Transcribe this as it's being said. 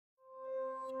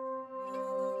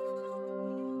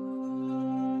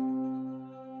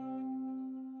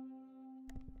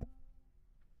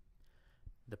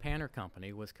Panner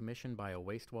Company was commissioned by a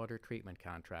wastewater treatment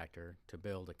contractor to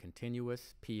build a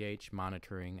continuous pH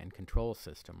monitoring and control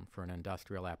system for an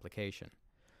industrial application.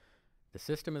 The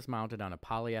system is mounted on a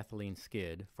polyethylene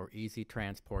skid for easy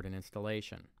transport and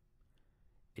installation.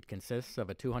 It consists of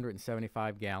a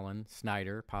 275-gallon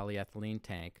Snyder polyethylene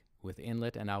tank with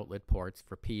inlet and outlet ports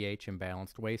for pH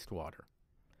imbalanced wastewater.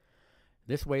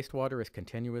 This wastewater is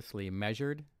continuously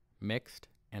measured, mixed,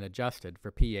 and adjusted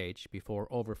for pH before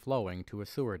overflowing to a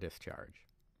sewer discharge.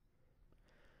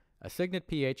 A Signet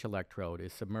pH electrode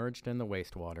is submerged in the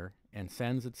wastewater and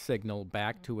sends its signal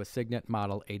back to a Signet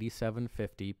Model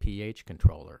 8750 pH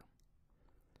controller.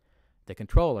 The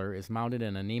controller is mounted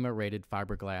in a NEMA-rated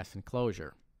fiberglass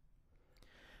enclosure.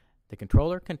 The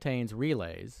controller contains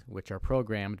relays which are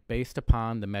programmed based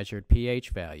upon the measured pH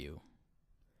value.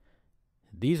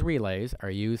 These relays are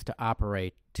used to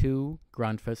operate two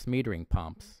Grundfos metering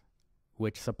pumps,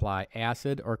 which supply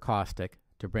acid or caustic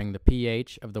to bring the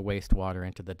pH of the wastewater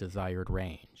into the desired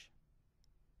range.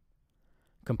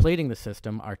 Completing the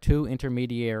system are two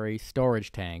intermediary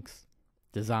storage tanks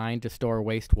designed to store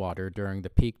wastewater during the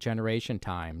peak generation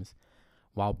times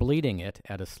while bleeding it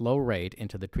at a slow rate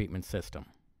into the treatment system.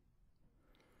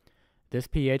 This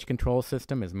pH control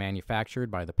system is manufactured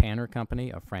by the Panner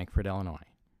Company of Frankfort, Illinois.